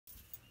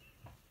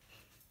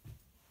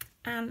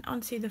And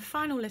onto the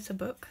final little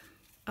book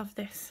of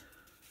this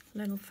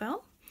little film.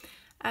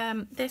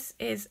 This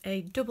is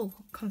a double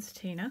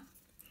concertina.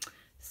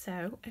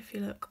 So if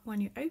you look,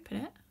 when you open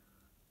it,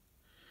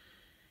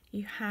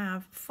 you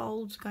have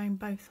folds going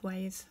both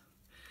ways.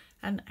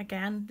 And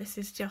again, this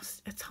is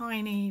just a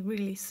tiny,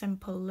 really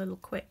simple little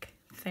quick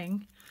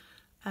thing.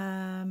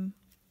 I'll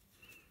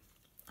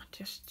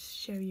just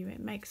show you, it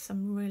makes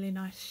some really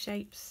nice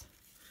shapes.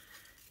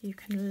 You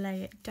can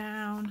lay it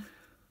down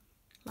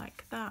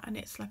like that, and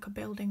it's like a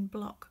building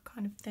block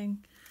kind of thing.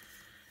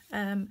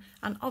 And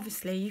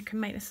obviously you can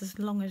make this as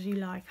long as you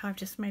like. I've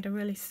just made a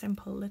really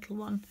simple little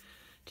one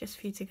just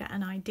for you to get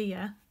an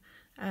idea,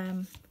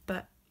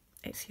 but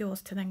it's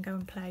yours to then go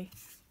and play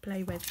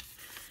with.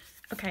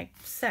 Okay,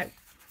 so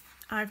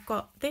I've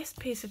got this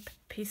piece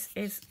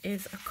is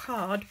a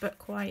card, but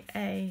quite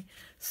a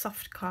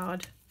soft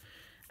card.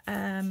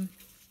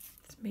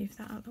 Let's move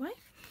that out of the way.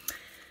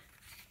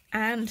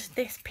 And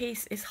this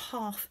piece is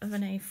half of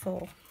an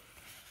A4.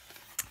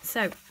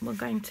 So we're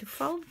going to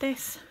fold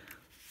this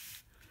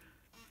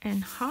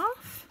in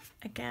half.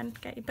 Again,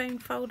 get your bone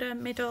folder,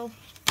 middle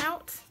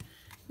out,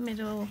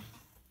 middle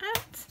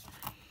out.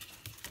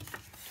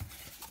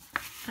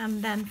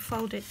 And then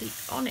fold it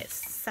on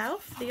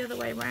itself the other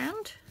way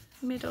round,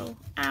 middle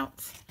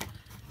out,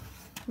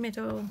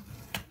 middle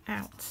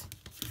out.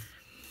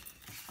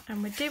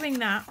 And we're doing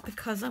that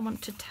because I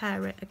want to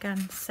tear it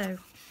again, so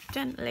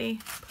gently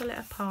pull it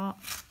apart.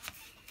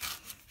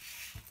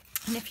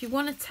 And if you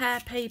want to tear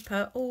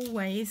paper,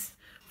 always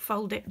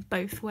fold it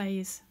both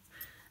ways,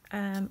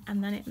 and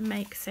then it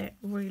makes it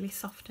really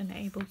soft and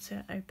able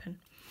to open.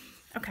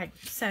 Okay,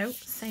 so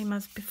same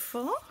as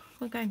before,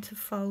 we're going to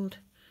fold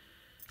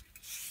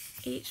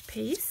each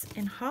piece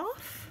in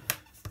half,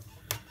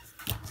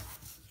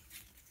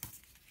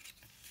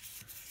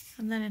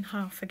 and then in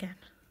half again.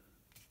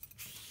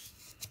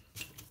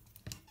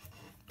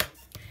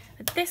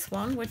 This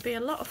one would be a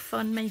lot of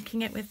fun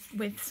making it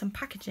with some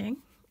packaging,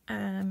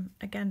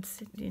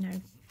 against, you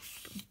know,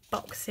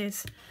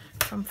 boxes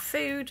from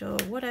food or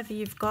whatever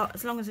you've got,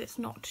 as long as it's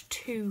not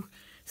too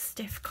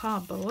stiff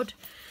cardboard.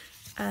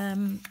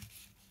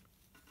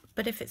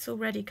 But if it's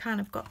already kind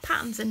of got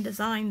patterns and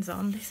designs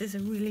on, this is a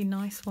really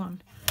nice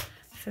one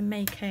for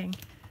making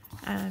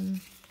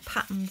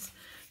patterns,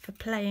 for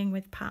playing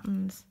with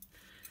patterns.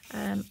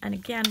 And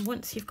again,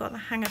 once you've got the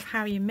hang of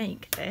how you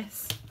make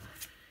this,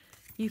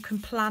 you can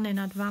plan in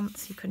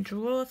advance. You can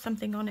draw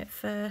something on it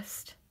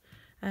first.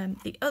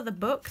 The other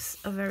books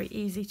are very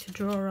easy to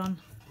draw on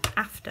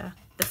after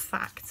the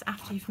fact,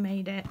 after you've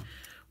made it,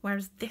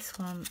 whereas this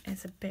one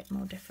is a bit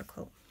more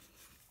difficult.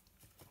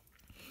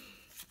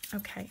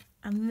 Okay,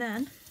 and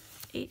then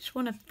each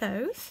one of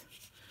those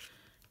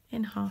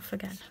in half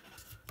again.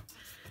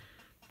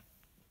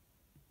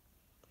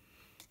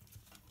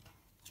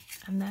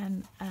 And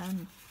then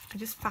I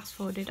just fast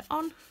forwarded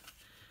on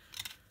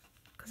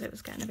because it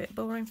was getting a bit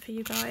boring for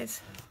you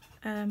guys.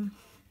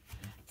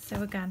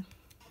 So again,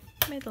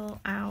 middle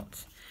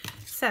out.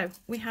 So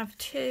we have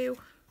two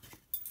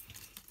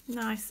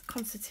nice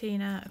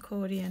concertina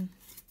accordion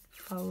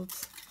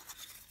folds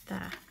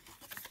there.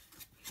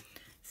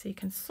 So you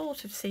can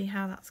sort of see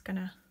how they're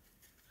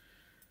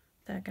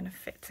gonna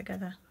fit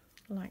together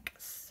like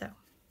so.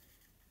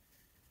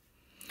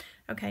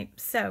 Okay,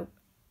 so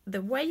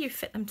the way you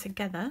fit them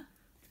together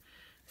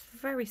is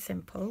very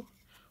simple.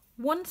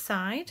 One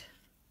side,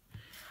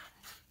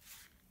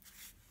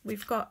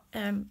 we've got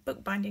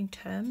bookbinding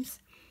terms.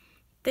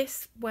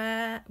 This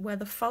where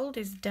the fold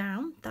is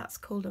down, that's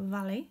called a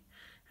valley,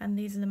 and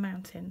these are the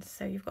mountains.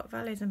 So you've got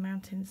valleys and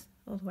mountains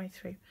all the way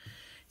through.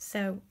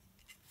 So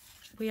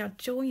we are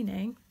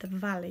joining the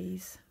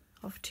valleys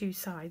of two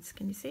sides.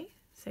 Can you see?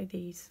 So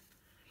these.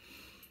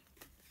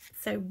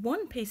 So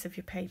one piece of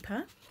your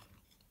paper,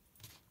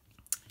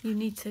 you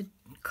need to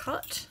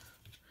cut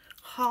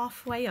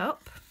halfway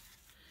up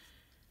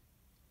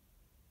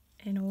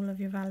in all of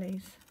your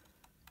valleys.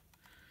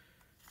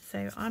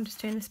 So I'm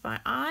just doing this by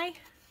eye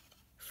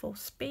for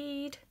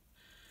speed,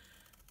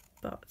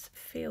 but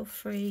feel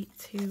free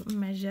to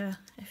measure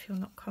if you're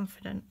not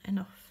confident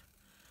enough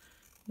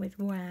with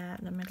where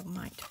the middle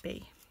might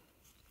be.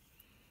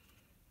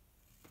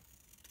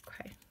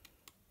 Okay,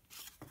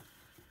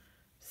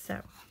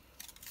 so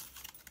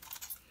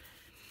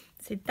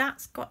see,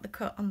 that's got the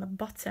cut on the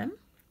bottom,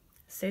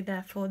 so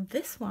therefore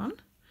this one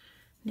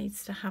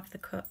needs to have the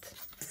cut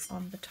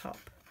on the top.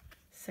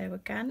 So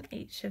again,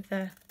 each of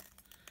the,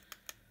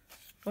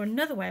 or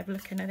another way of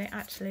looking at it,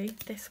 actually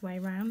this way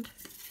round,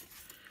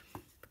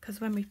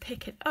 because when we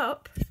pick it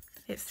up,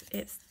 it's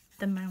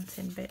the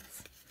mountain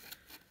bits.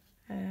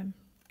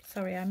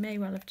 Sorry, I may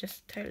well have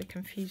just totally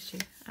confused you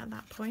at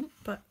that point,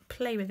 but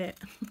play with it.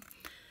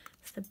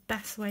 It's the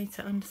best way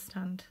to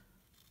understand.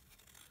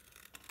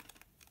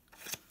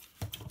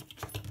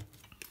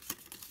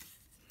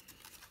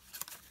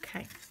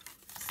 Okay,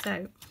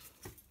 so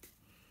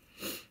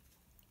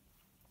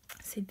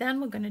see,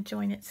 then we're going to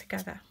join it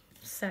together.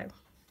 So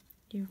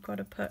you've got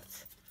to put,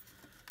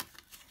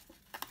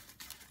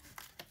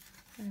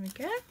 there we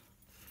go,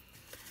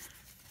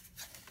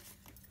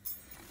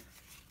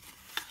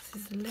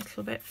 This is a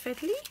little bit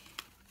fiddly.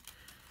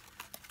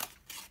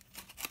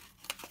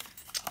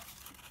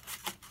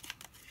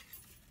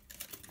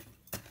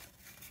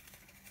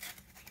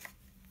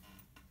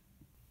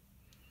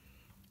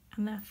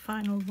 And the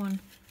final one,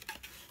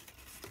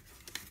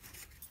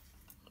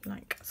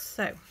 like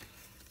so.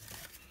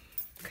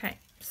 Okay,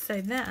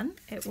 so then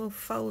it will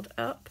fold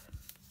up,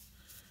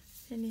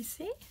 and you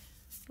see,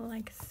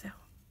 like so.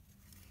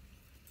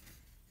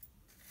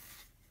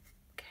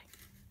 Okay.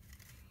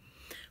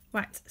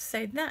 Right,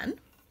 so then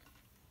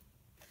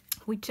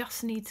we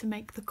just need to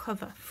make the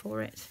cover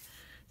for it.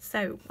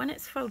 So when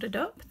it's folded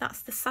up,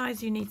 that's the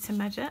size you need to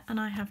measure, and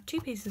I have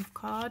 2 pieces of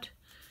card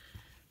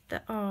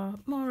that are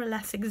more or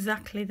less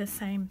exactly the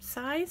same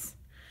size,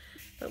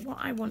 but what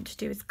I want to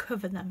do is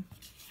cover them.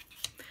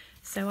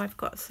 So I've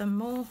got some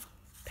more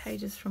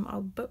pages from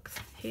old books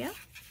here,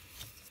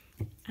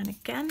 and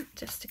again,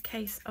 just a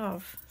case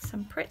of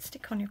some Pritt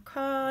stick on your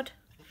card,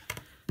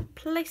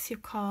 place your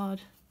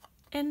card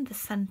in the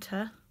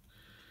center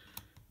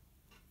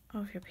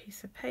of your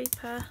piece of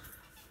paper,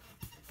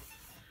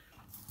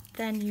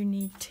 then you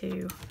need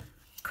to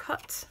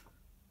cut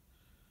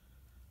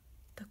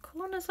the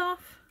corners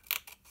off.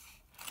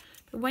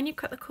 But when you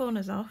cut the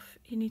corners off,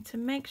 you need to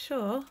make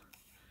sure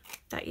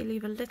that you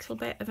leave a little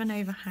bit of an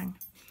overhang.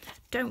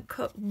 Don't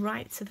cut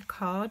right to the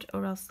card,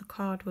 or else the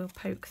card will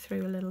poke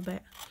through a little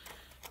bit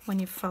when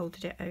you've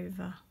folded it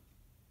over.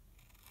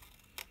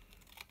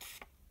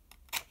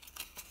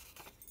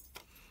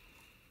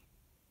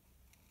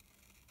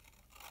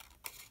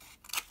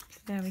 So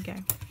there we go.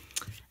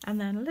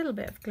 And then a little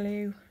bit of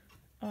glue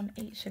on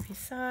each of your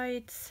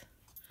sides.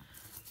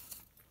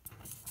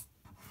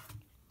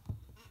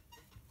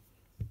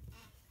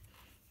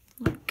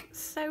 Like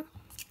so,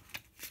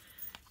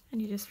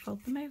 and you just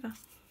fold them over.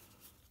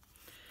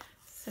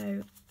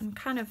 So I'm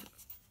kind of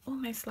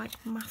almost like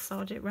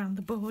massage it around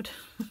the board.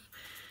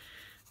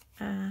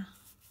 There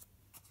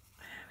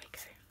we go.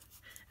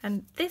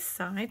 And this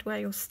side where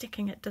you're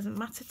sticking it doesn't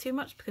matter too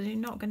much because you're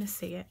not going to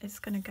see it. It's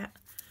going to get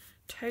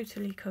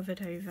totally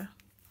covered over.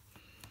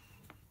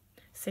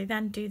 So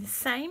then do the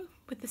same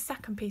with the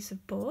second piece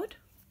of board.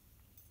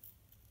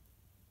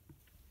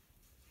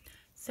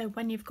 So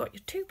when you've got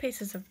your 2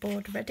 pieces of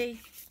board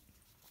ready,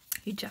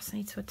 you just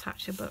need to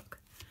attach your book.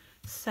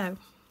 So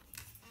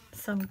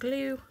some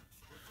glue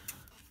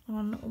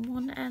on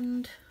one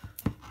end,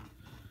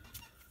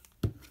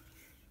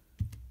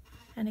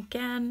 and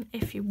again,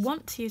 if you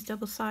want to use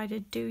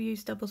double-sided, do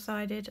use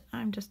double-sided.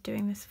 I'm just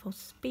doing this for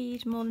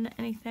speed more than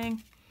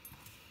anything.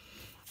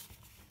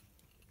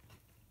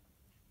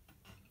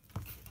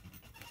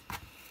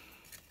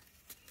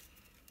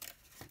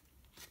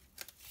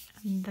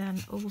 And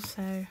then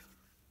also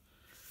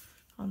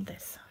on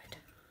this side.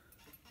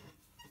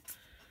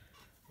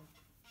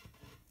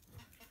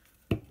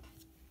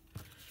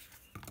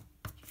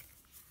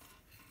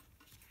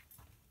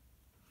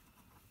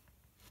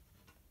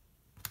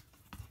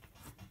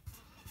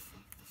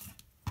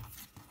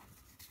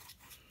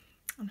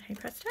 And hey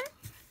presto,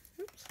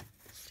 oops,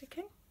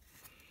 sticking.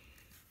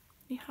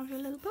 You have your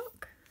little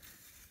book,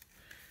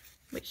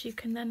 which you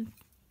can then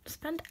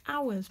spend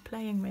hours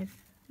playing with,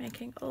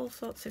 making all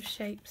sorts of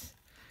shapes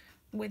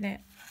with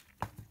it.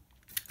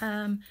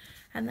 And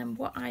then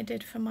what I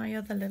did for my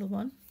other little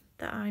one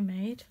that I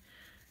made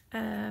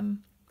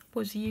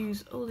was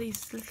use all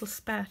these little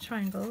spare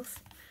triangles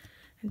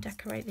and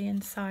decorate the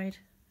inside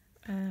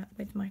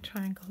with my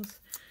triangles,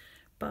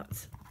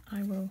 but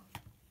I will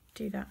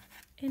do that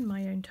in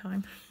my own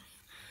time.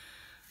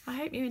 I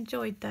hope you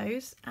enjoyed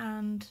those,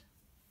 and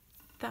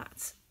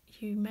that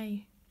you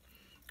may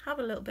have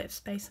a little bit of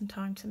space and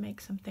time to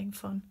make something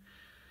fun.